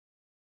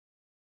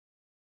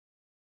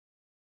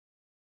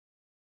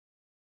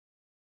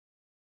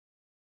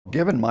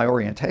Given my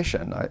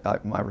orientation,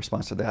 my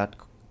response to that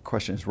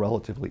question is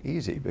relatively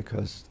easy,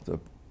 because the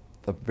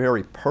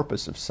very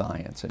purpose of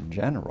science in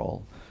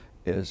general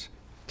is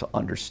to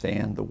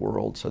understand the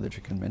world so that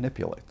you can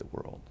manipulate the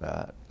world.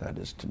 That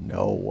is to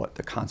know what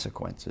the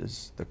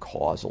consequences, the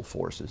causal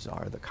forces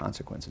are, the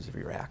consequences of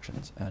your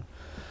actions,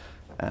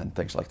 and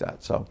things like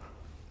that. So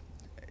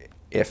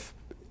if,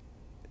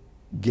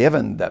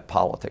 given that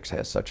politics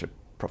has such a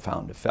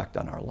profound effect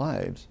on our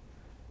lives,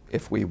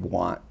 if we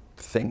want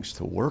things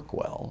to work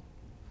well,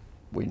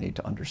 we need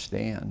to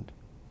understand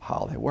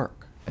how they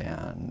work.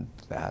 And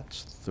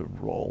that's the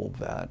role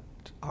that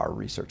our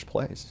research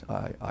plays,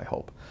 I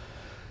hope.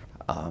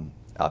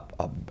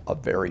 A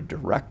very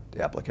direct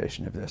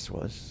application of this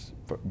was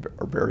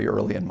very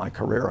early in my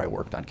career. I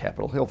worked on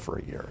Capitol Hill for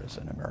a year as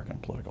an American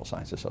Political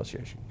Science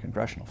Association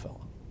congressional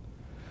fellow.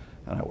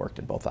 And I worked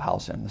in both the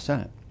House and the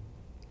Senate.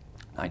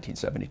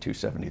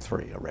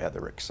 1972-73, a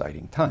rather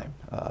exciting time.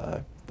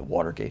 The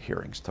Watergate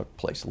hearings took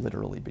place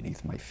literally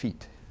beneath my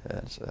feet,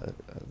 as the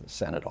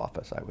Senate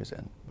office I was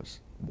in was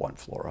one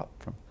floor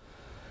up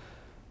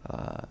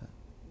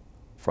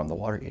from the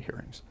Watergate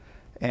hearings.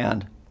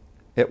 And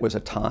it was a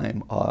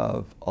time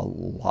of a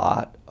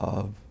lot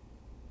of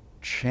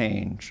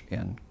change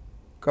in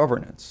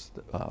governance,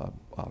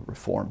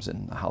 reforms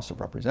in the House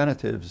of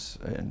Representatives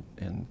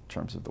in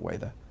terms of the way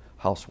the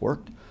House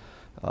worked.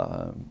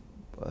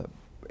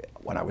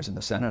 When I was in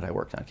the Senate, I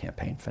worked on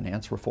campaign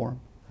finance reform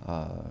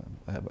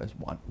as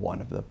one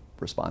of the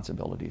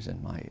responsibilities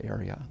in my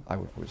area. I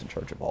was in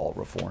charge of all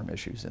reform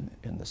issues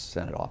in the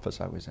Senate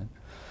office I was in.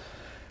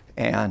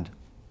 And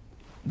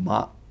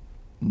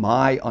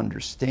my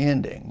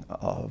understanding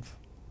of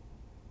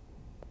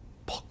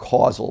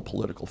causal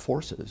political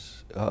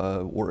forces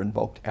were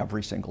invoked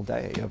every single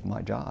day of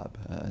my job.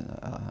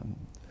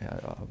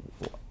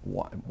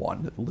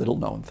 One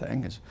little-known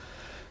thing is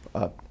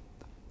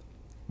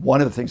one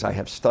of the things I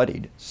have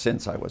studied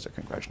since I was a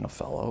congressional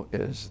fellow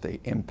is the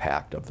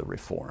impact of the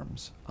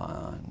reforms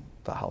on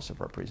the House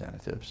of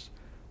Representatives,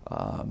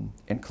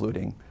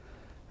 including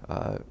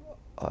a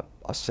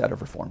set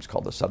of reforms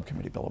called the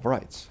Subcommittee Bill of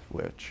Rights,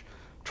 which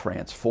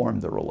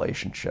transformed the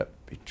relationship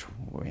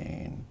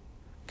between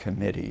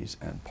committees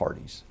and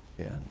parties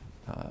in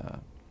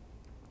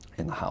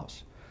the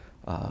House.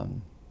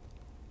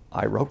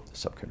 I wrote the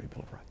Subcommittee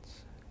Bill of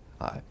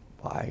Rights.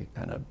 I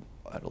and a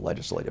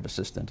legislative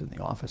assistant in the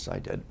office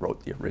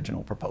wrote the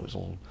original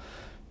proposal,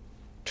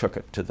 took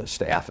it to the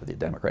staff of the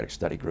Democratic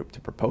Study Group to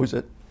propose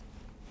it.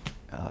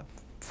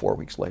 4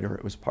 weeks later,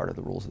 it was part of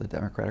the rules of the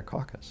Democratic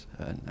Caucus.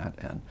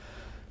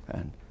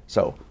 And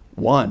so,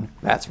 one,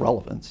 that's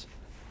relevance,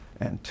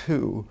 and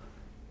two,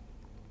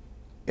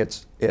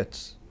 it's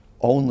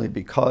only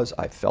because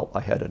I felt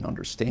I had an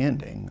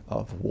understanding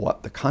of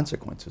what the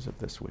consequences of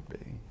this would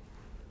be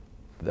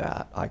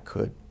that I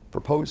could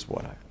propose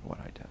what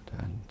I did.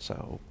 And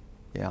so,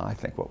 yeah, I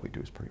think what we do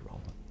is pretty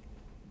relevant.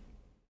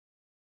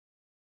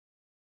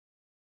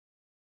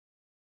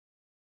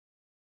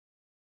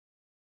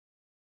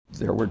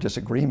 There were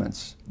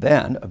disagreements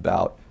then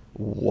about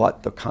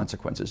what the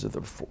consequences of the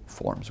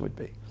reforms would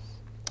be.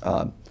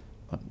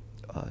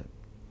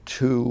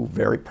 Two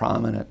very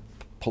prominent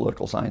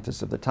political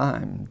scientists of the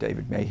time,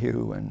 David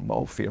Mayhew and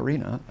Mo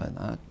Fiorina,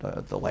 and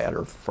the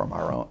latter from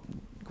our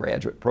own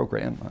graduate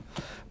program,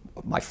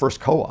 my first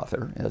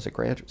co-author as a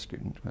graduate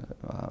student,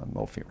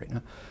 Mo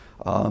Fiorina,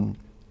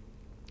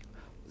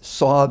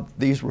 saw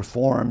these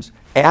reforms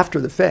after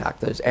the fact,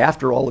 that is,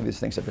 after all of these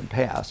things had been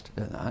passed,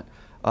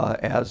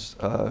 as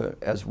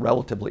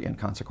relatively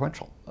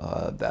inconsequential.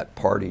 That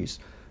parties,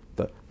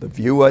 the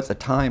view at the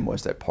time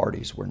was that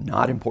parties were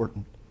not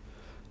important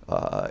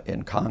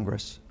in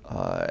Congress,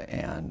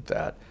 and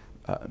that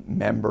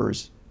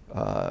members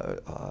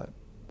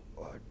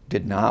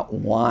did not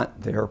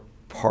want their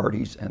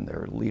parties and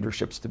their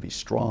leaderships to be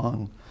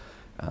strong.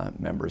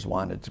 Members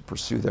wanted to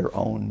pursue their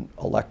own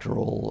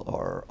electoral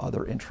or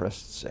other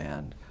interests,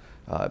 and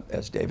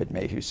as David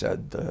Mayhew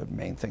said, the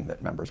main thing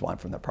that members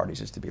want from their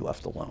parties is to be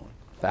left alone.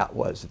 That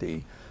was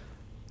the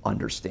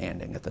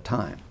understanding at the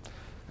time.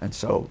 And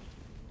so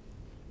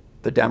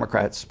the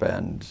Democrats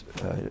spend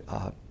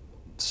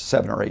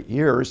 7 or 8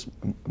 years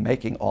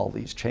making all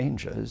these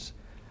changes,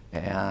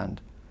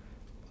 and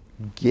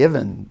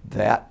given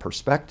that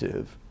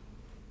perspective,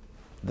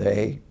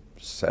 they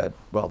said,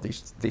 well,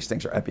 these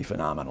things are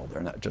epiphenomenal.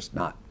 They're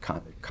not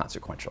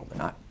consequential.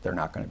 They're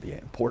not going to be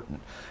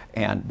important.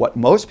 And what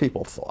most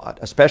people thought,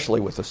 especially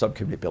with the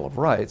Subcommittee Bill of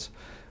Rights,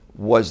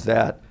 was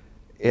that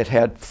it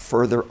had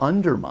further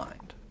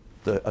undermined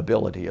the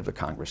ability of the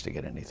Congress to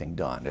get anything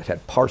done. It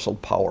had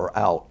parceled power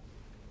out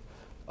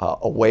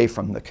away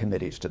from the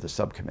committees to the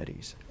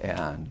subcommittees,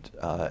 and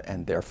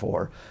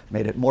therefore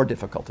made it more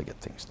difficult to get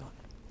things done.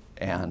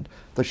 And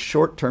the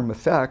short-term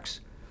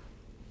effects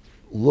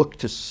looked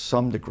to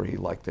some degree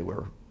like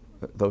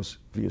those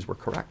views were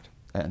correct.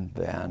 And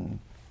then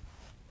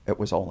it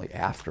was only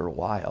after a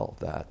while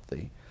that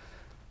the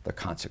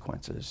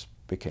consequences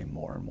became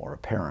more and more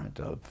apparent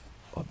of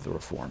the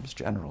reforms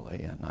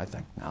generally. And I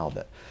think now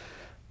that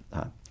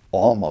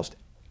almost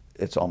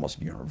it's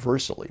almost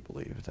universally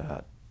believed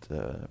that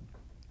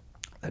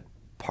that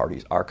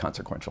parties are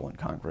consequential in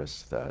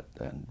Congress,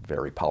 and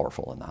very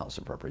powerful in the House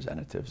of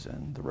Representatives,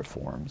 and the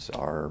reforms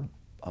are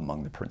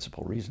among the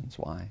principal reasons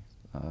why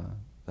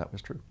that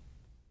was true.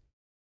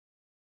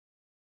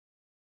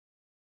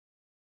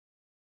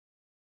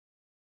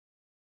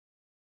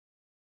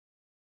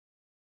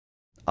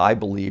 I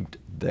believed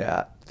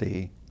that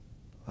the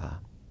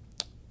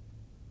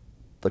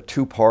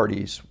two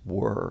parties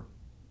were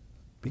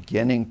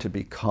beginning to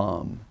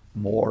become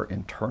more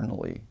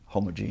internally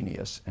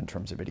homogeneous in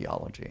terms of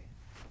ideology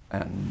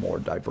and more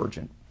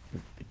divergent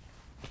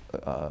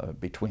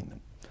between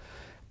them,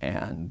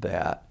 and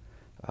that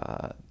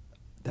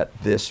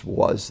this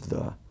was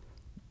the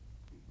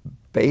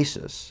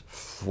basis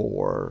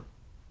for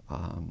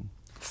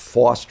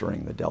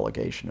fostering the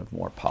delegation of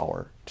more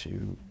power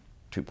to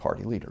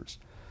party leaders,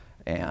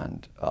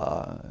 and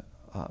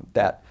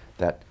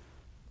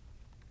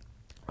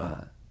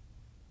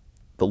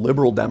the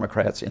liberal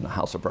Democrats in the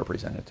House of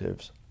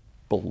Representatives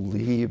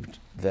believed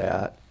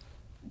that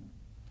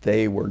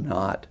they were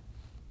not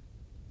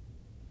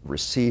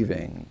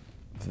receiving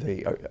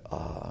the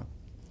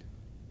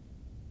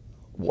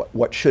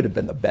what should have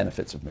been the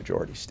benefits of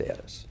majority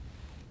status,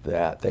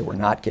 that they were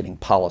not getting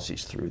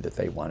policies through that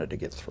they wanted to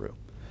get through.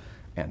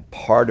 And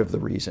part of the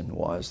reason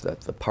was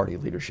that the party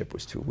leadership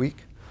was too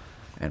weak,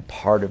 and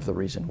part of the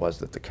reason was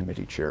that the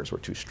committee chairs were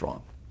too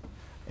strong.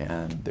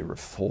 And the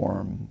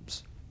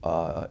reforms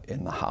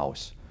in the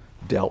House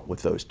dealt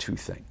with those two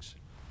things.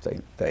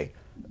 They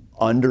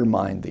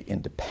undermined the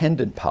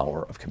independent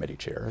power of committee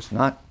chairs,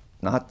 not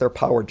their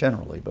power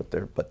generally, but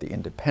the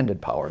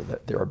independent power,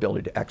 their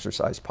ability to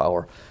exercise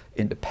power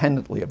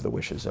independently of the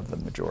wishes of the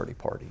majority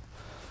party.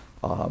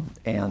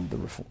 And the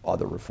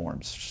other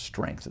reforms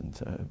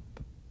strengthened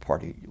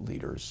party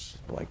leaders,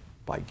 like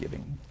by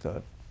giving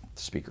the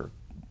Speaker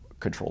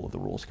control of the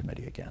Rules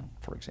Committee again,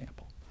 for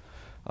example.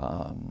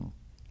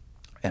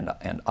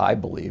 And I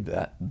believe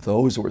that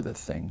those were the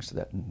things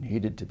that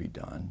needed to be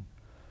done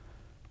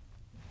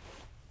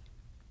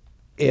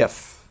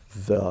if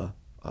the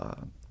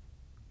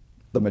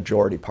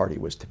majority party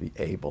was to be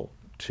able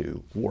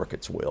to work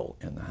its will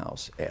in the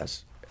House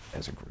as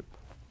a group.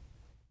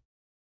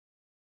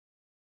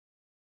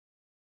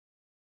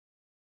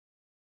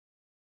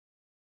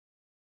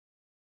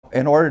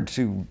 In order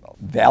to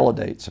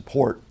validate,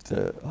 support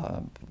the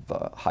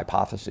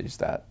hypotheses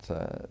that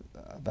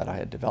I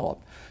had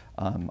developed,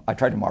 I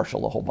tried to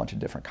marshal a whole bunch of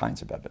different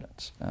kinds of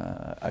evidence,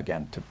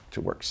 again,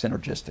 to work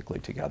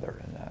synergistically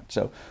together in that.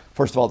 So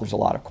first of all, there's a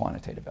lot of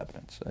quantitative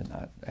evidence,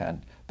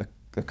 and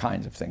the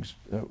kinds of things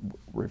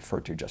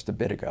referred to just a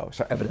bit ago.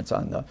 So evidence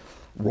on the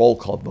roll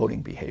call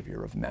voting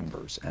behavior of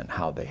members and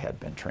how they had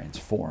been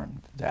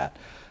transformed. That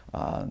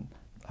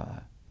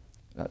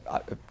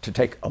to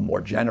take a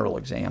more general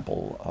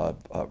example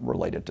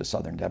related to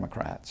Southern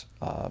Democrats,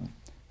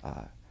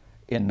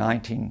 in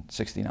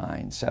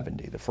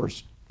 1969-70, the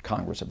first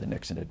Congress of the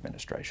Nixon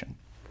administration,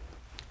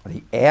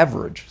 the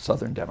average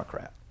Southern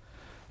Democrat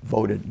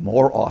voted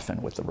more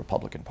often with the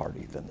Republican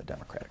Party than the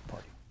Democratic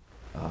Party.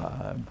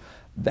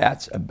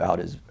 That's about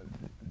as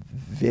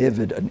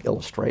vivid an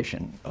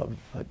illustration of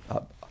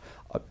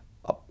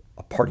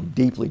a party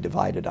deeply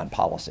divided on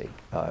policy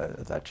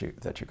that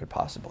you could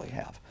possibly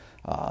have.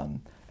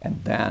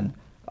 And then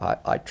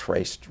I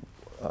traced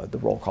the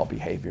roll call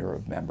behavior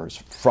of members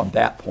from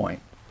that point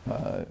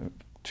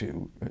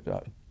to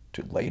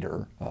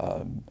later,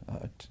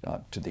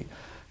 to the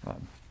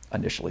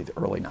initially the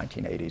early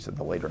 1980s and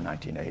the later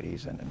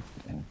 1980s, and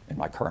in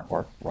my current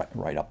work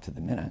right up to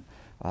the minute,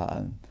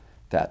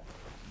 that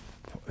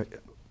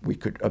we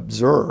could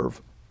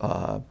observe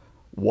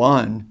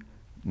one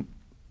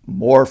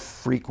more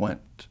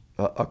frequent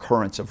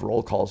occurrence of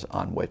roll calls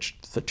on which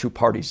the two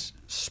parties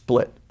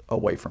split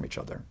away from each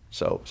other.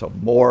 So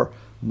more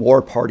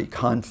party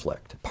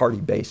conflict,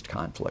 party-based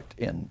conflict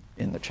in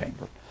the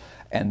chamber.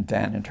 And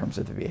then in terms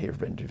of the behavior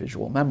of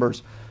individual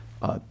members,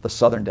 the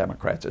Southern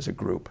Democrats as a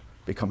group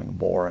becoming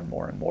more and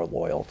more and more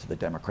loyal to the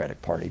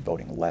Democratic Party,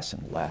 voting less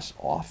and less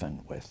often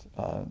with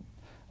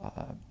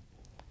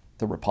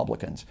the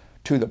Republicans,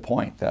 to the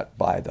point that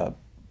by the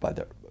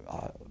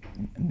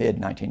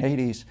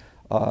mid-1980s,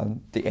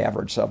 the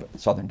average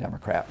Southern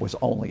Democrat was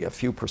only a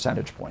few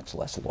percentage points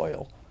less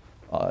loyal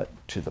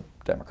to the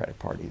Democratic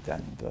Party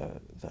than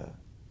the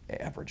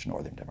average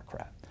Northern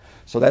Democrat.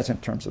 So that's in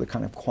terms of the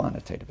kind of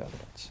quantitative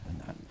evidence.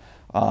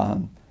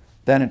 And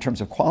then in terms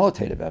of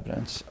qualitative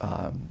evidence,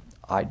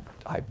 I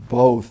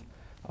both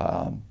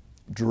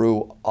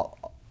drew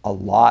a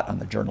lot on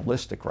the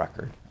journalistic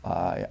record.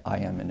 I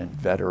am an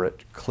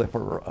inveterate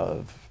clipper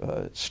of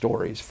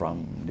stories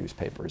from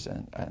newspapers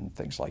and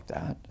things like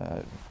that.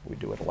 We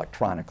do it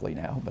electronically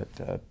now,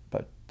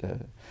 but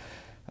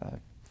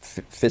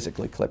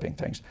physically clipping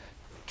things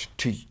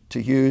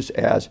to use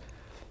as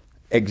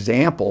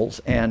examples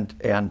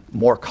and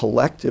more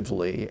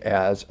collectively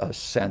as a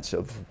sense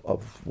of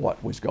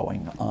what was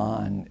going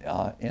on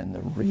in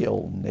the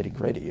real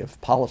nitty-gritty of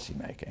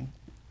policymaking.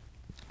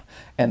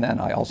 And then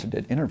I also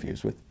did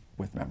interviews with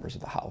with members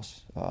of the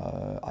House.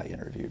 I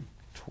interviewed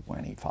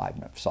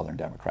 25 Southern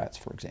Democrats,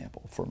 for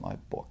example, for my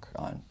book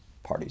on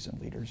parties and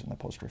leaders in the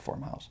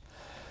post-reform House.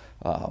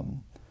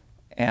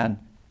 And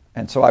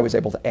so I was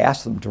able to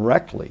ask them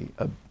directly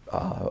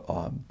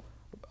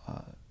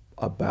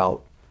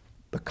about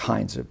the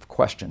kinds of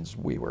questions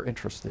we were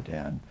interested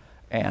in,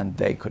 and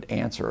they could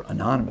answer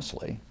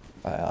anonymously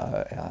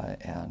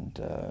and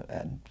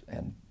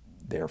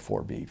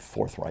therefore be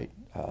forthright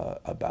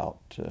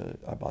about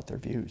their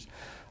views.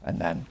 And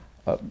then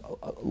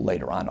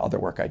later on, other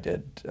work I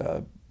did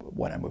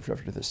when I moved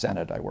over to the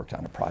Senate, I worked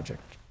on a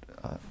project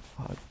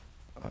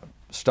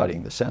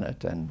studying the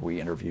Senate, and we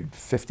interviewed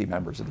 50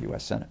 members of the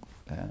U.S. Senate,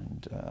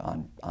 and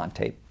on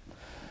tape,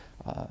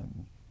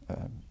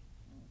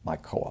 my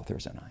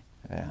co-authors and I,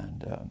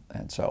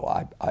 and so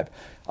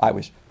I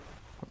was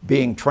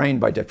being trained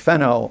by Dick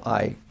Fenno.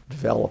 I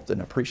developed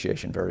an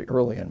appreciation very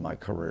early in my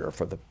career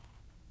for the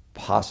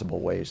possible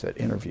ways that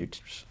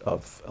interviews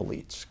of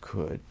elites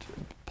could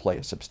play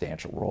a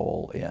substantial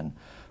role in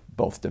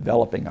both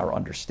developing our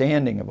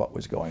understanding of what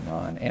was going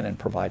on and in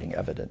providing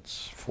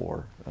evidence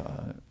for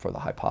the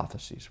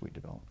hypotheses we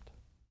developed.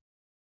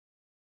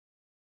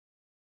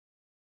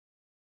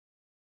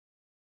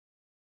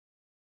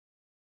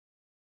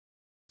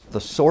 The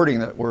sorting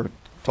that we're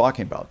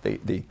talking about,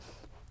 the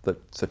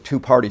two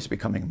parties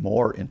becoming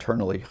more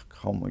internally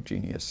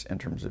homogeneous in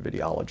terms of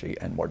ideology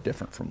and more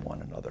different from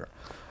one another,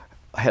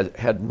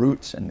 had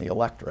roots in the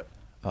electorate.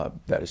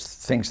 That is,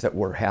 things that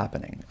were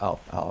happening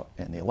out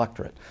in the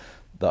electorate.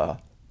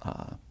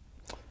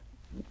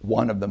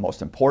 One of the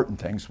most important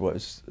things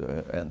was,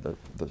 and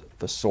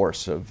the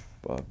source of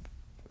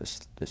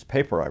this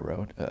paper I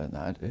wrote, and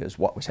that is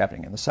what was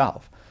happening in the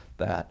South.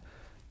 That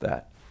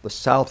the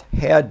South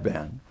had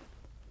been,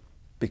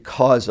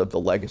 because of the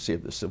legacy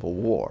of the Civil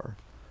War,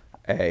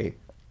 a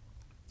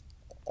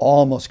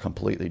almost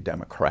completely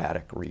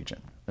democratic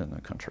region in the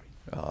country.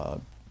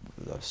 The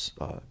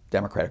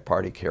Democratic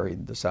Party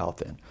carried the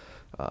South in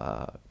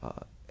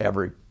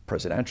every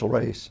presidential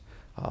race.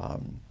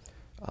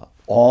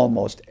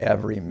 Almost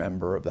every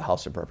member of the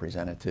House of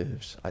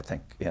Representatives. I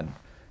think in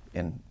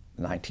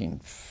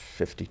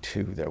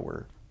 1952 there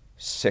were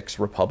 6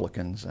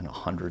 Republicans and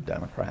 100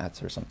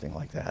 Democrats or something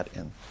like that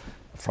in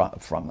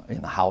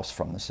the House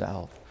from the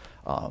South.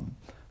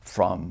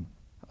 From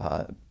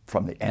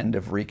the end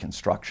of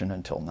Reconstruction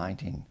until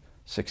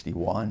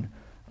 1961,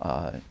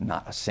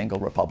 not a single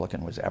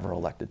Republican was ever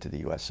elected to the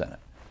U.S. Senate.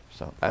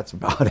 So that's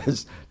about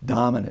as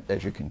dominant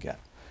as you can get.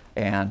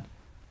 And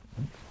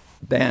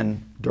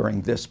then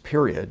during this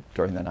period,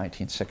 during the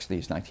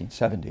 1960s,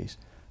 1970s,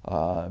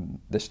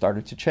 this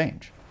started to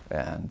change.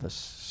 And the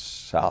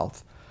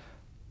South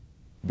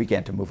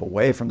began to move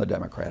away from the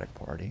Democratic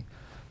Party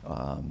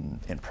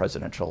in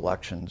presidential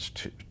elections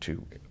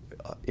to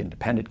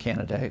independent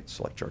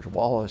candidates like George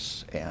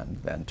Wallace, and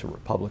then to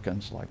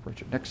Republicans like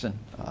Richard Nixon.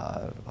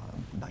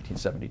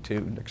 1972,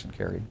 Nixon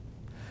carried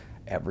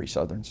every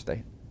southern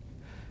state.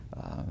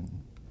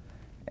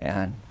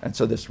 And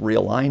so this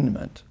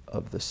realignment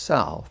of the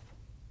South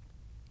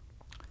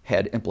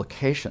had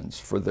implications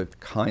for the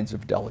kinds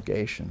of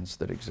delegations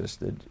that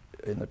existed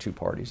in the two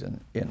parties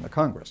in the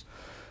Congress.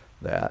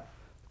 That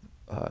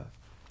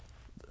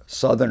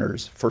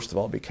Southerners, first of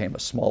all, became a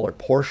smaller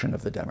portion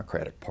of the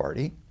Democratic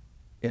Party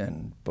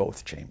in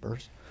both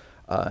chambers,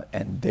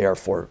 and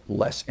therefore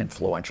less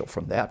influential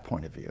from that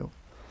point of view.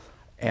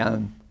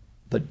 And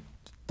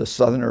the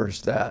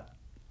Southerners that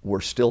were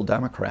still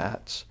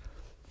Democrats,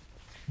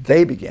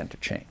 they began to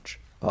change.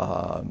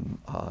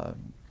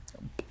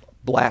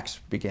 Blacks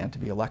began to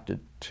be elected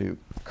to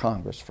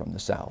Congress from the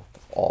South,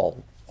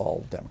 all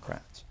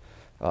Democrats.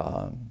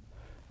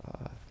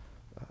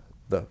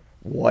 The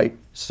white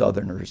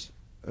Southerners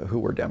who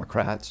were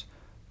Democrats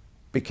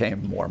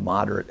became more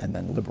moderate and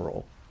then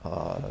liberal.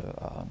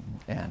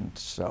 And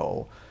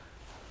so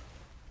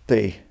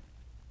the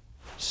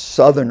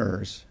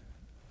Southerners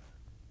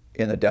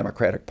in the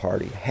Democratic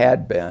Party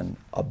had been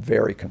a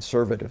very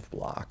conservative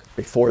bloc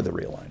before the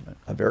realignment,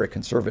 a very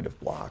conservative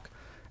bloc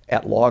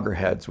at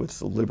loggerheads with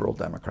the liberal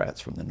Democrats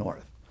from the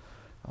North.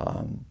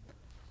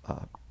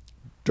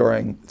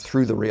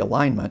 Through the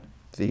realignment,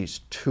 these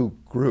two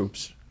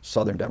groups,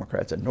 Southern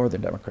Democrats and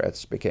Northern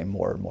Democrats, became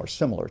more and more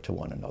similar to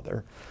one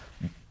another,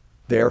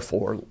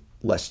 therefore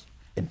less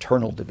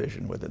internal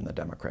division within the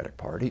Democratic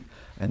Party,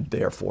 and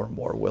therefore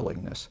more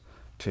willingness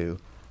to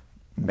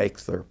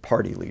make their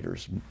party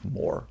leaders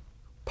more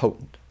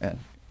potent and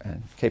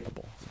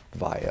capable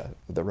via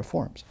the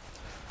reforms.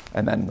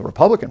 And then the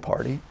Republican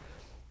Party,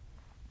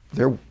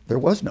 there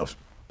was no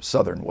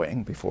Southern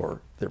wing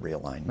before the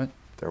realignment.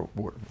 There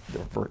were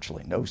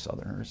virtually no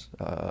Southerners.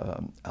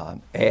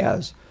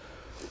 As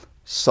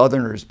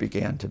Southerners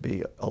began to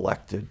be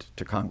elected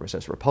to Congress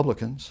as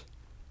Republicans,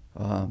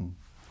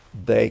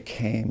 they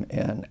came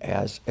in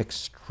as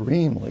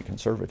extremely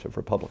conservative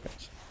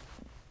Republicans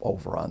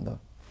over on the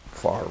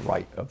far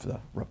right of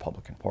the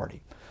Republican Party.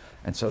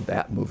 And so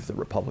that moved the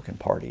Republican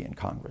Party in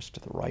Congress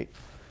to the right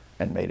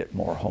and made it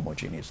more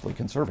homogeneously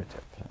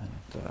conservative.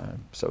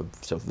 so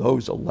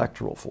those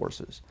electoral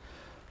forces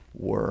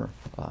were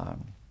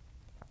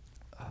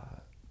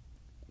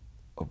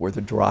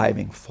the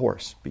driving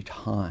force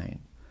behind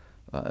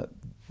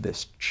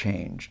this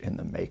change in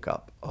the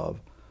makeup of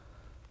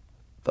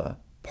the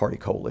party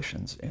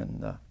coalitions in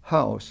the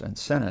House and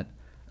Senate,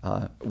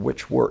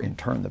 which were in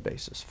turn the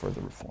basis for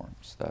the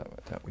reforms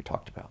that we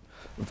talked about.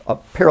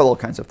 Parallel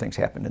kinds of things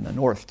happened in the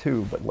North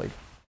too, but later.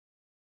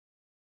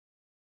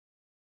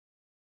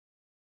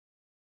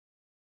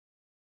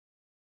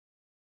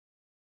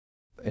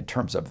 In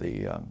terms of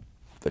the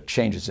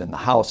changes in the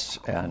House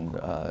and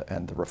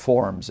the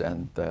reforms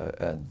and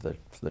the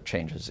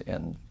changes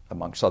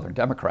among Southern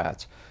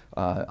Democrats,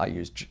 I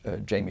used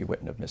Jamie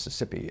Whitten of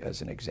Mississippi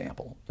as an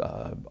example.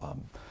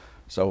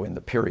 So in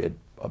the period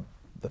of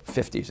the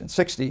 50s and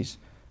 60s,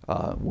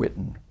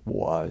 Whitten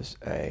was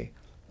a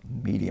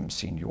medium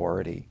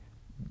seniority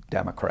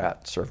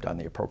Democrat, served on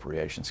the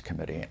Appropriations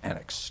Committee, and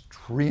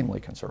extremely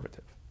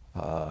conservative.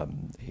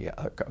 He had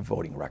a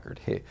voting record.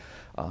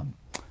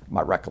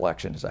 My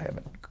recollection is, I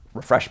haven't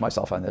refreshed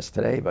myself on this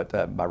today,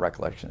 but my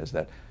recollection is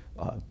that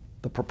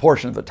the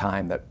proportion of the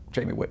time that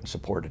Jamie Whitten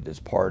supported his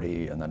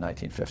party in the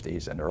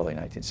 1950s and early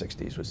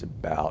 1960s was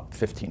about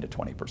 15 to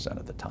 20%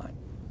 of the time.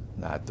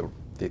 That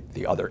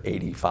the other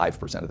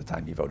 85% of the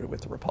time he voted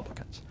with the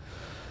Republicans.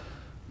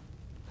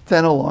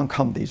 Then along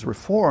come these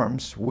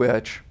reforms,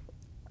 which,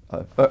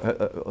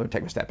 let me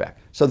take a step back.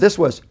 So this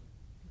was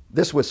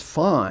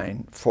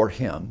fine for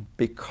him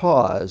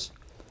because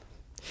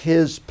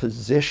his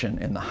position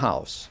in the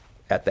House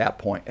at that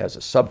point as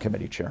a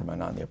subcommittee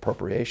chairman on the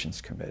Appropriations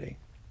Committee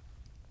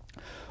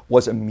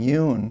was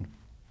immune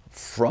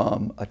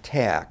from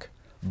attack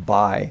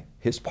by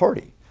his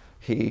party.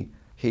 He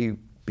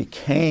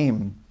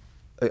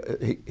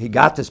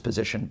got this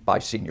position by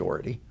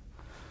seniority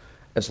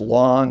as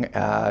long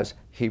as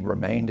he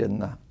remained in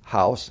the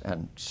House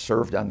and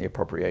served on the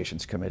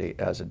Appropriations Committee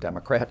as a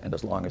Democrat, and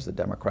as long as the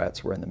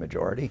Democrats were in the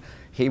majority,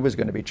 he was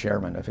going to be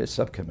chairman of his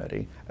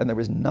subcommittee, and there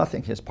was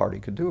nothing his party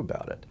could do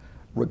about it,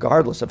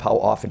 regardless of how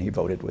often he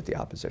voted with the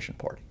opposition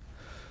party.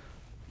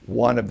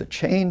 One of the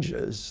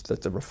changes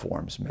that the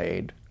reforms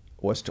made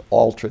was to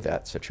alter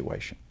that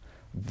situation.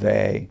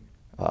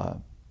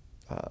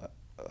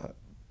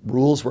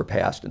 Rules were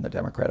passed in the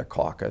Democratic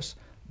caucus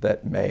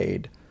that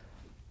made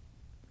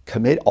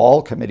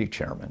all committee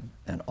chairmen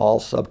and all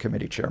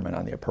subcommittee chairmen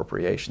on the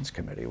Appropriations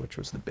Committee, which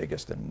was the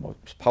biggest and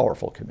most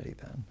powerful committee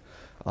then,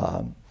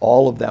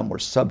 all of them were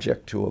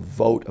subject to a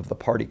vote of the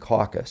party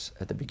caucus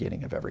at the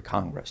beginning of every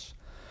Congress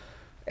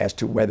as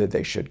to whether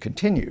they should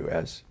continue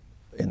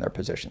in their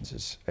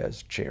positions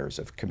as chairs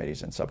of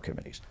committees and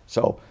subcommittees.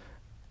 So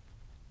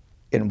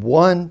in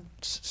one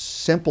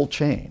simple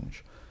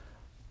change,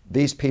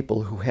 these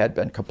people who had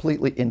been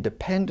completely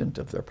independent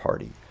of their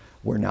party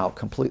were now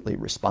completely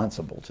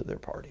responsible to their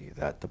party,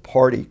 that the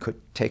party could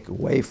take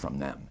away from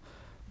them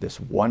this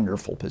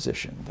wonderful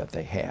position that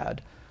they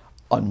had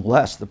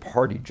unless the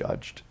party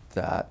judged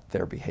that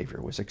their behavior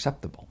was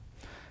acceptable.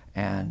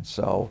 And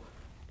so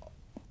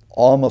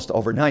almost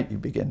overnight you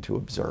begin to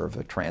observe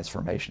a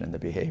transformation in the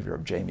behavior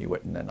of Jamie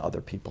Whitten and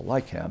other people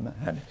like him,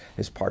 and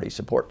his party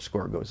support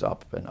score goes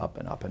up and up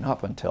and up and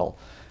up until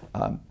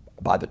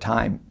by the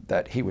time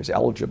that he was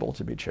eligible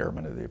to be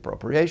chairman of the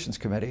Appropriations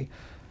Committee,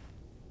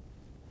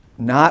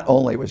 not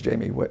only was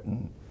Jamie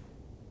Whitten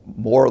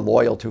more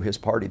loyal to his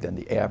party than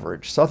the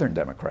average Southern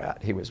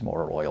Democrat, he was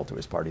more loyal to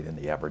his party than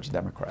the average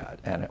Democrat.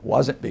 And it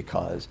wasn't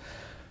because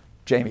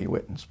Jamie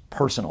Whitten's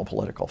personal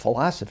political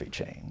philosophy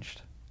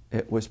changed.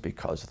 It was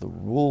because the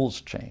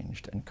rules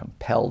changed and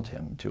compelled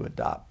him to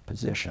adopt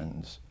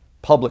positions,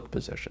 public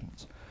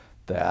positions,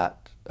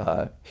 that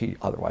he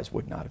otherwise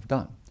would not have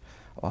done.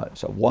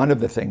 So one of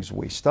the things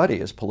we study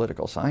as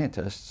political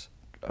scientists,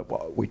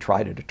 what we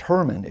try to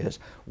determine is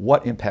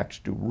what impacts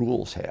do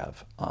rules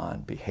have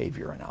on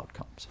behavior and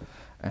outcomes.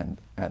 And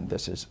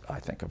this is, I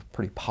think, a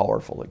pretty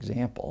powerful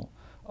example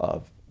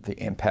of the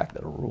impact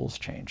that a rules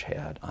change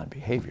had on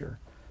behavior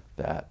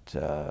that's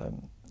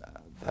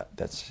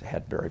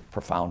had very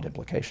profound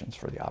implications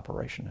for the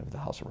operation of the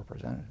House of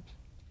Representatives.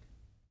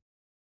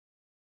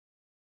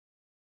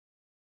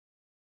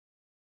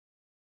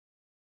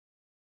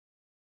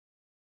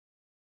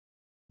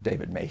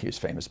 David Mayhew's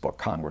famous book,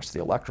 Congress, the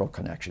Electoral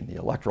Connection. The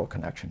electoral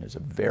connection is a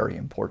very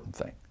important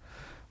thing,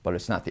 but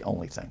it's not the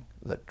only thing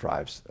that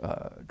drives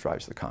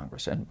the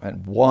Congress.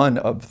 And one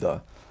of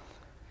the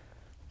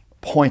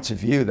points of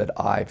view that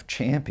I've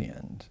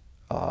championed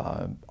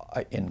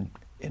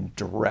in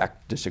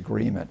direct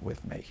disagreement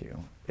with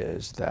Mayhew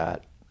is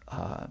that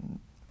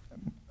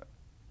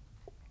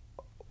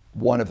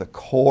one of the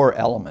core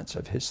elements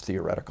of his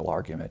theoretical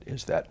argument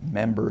is that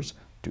members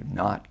do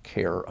not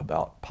care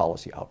about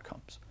policy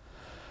outcomes.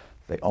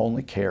 They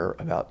only care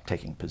about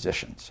taking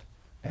positions,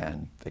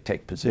 and they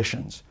take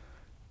positions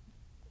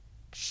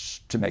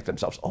to make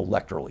themselves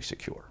electorally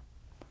secure.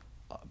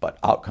 But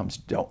outcomes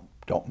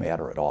don't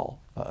matter at all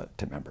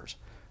to members.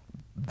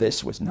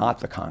 This was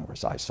not the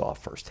Congress I saw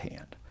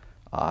firsthand.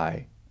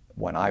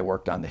 When I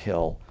worked on the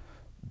Hill,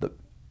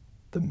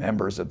 the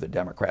members of the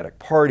Democratic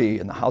Party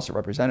in the House of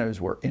Representatives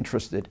were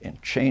interested in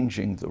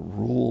changing the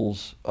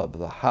rules of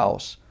the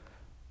House,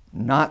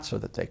 not so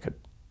that they could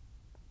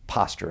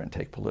posture and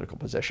take political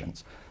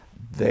positions.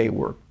 They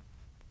were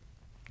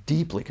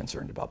deeply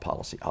concerned about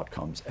policy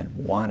outcomes and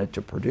wanted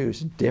to produce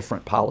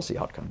different policy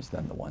outcomes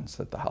than the ones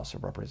that the House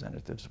of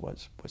Representatives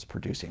was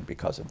producing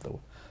because of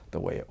the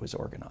way it was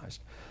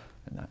organized.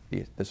 And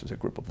this was a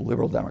group of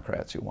liberal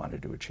Democrats who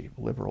wanted to achieve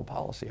liberal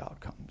policy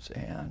outcomes,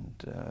 and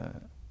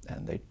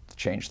they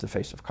changed the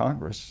face of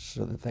Congress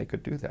so that they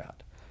could do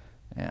that.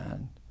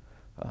 And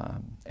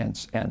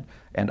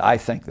I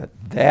think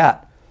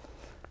that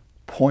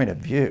point of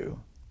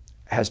view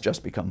has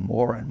just become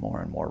more and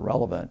more and more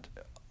relevant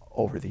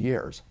over the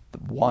years.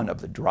 One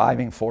of the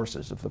driving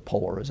forces of the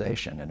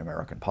polarization in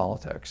American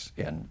politics,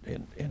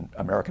 in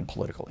American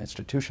political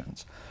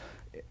institutions,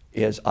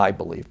 is, I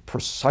believe,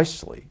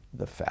 precisely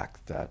the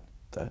fact that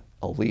the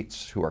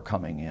elites who are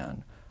coming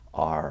in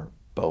are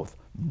both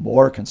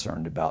more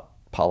concerned about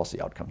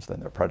policy outcomes than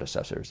their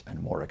predecessors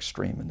and more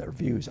extreme in their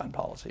views on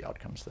policy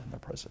outcomes than their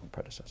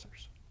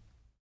predecessors.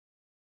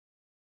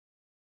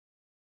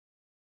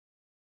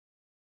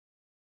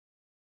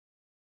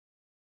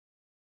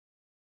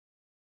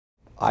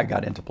 I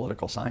got into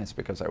political science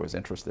because I was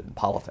interested in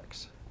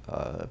politics.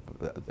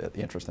 The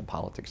interest in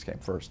politics came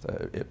first.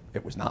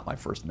 It was not my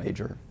first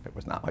major. It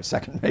was not my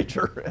second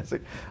major as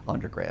an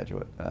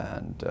undergraduate.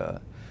 And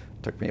it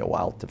took me a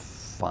while to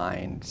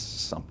find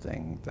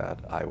something that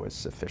I was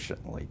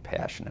sufficiently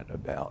passionate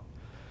about,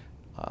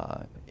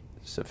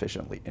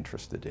 sufficiently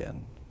interested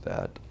in,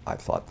 that I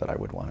thought that I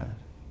would want to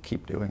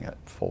keep doing it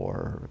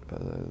for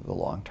the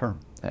long term.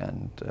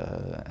 And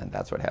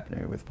that's what happened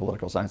to me with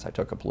political science. I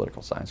took a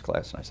political science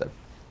class and I said,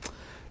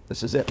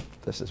 this is it.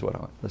 This is what I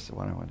want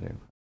to do.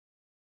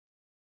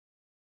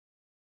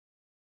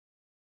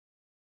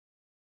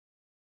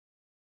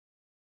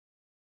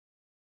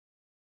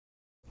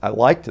 I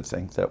like to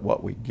think that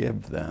what we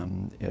give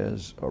them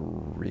is a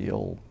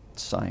real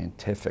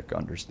scientific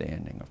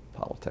understanding of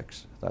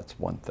politics. That's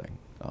one thing.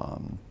 I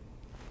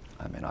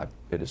mean,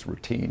 it is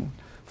routine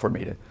for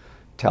me to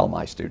tell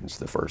my students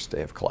the first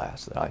day of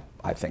class that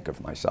I think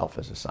of myself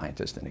as a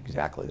scientist in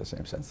exactly the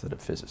same sense that a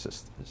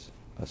physicist is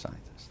a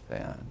scientist.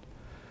 And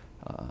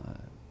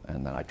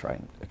then I try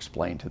and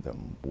explain to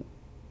them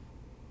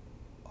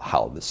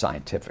how the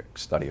scientific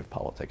study of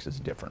politics is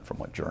different from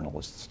what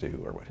journalists do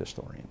or what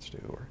historians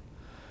do or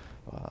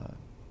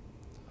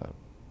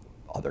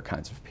other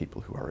kinds of people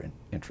who are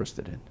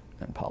interested in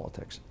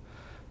politics.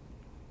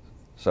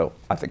 So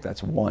I think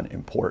that's one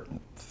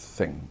important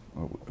thing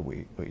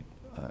we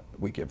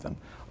give them.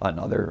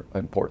 Another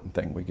important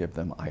thing we give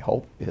them, I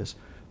hope, is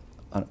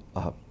an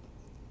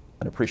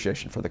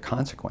appreciation for the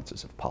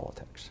consequences of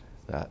politics,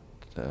 that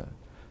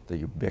the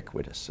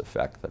ubiquitous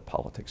effect that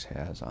politics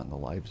has on the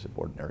lives of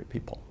ordinary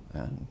people,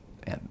 and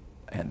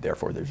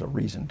therefore there's a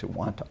reason to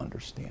want to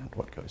understand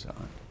what goes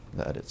on.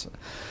 That it's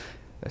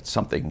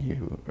something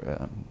you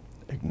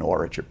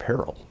ignore at your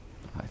peril,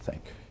 I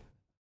think.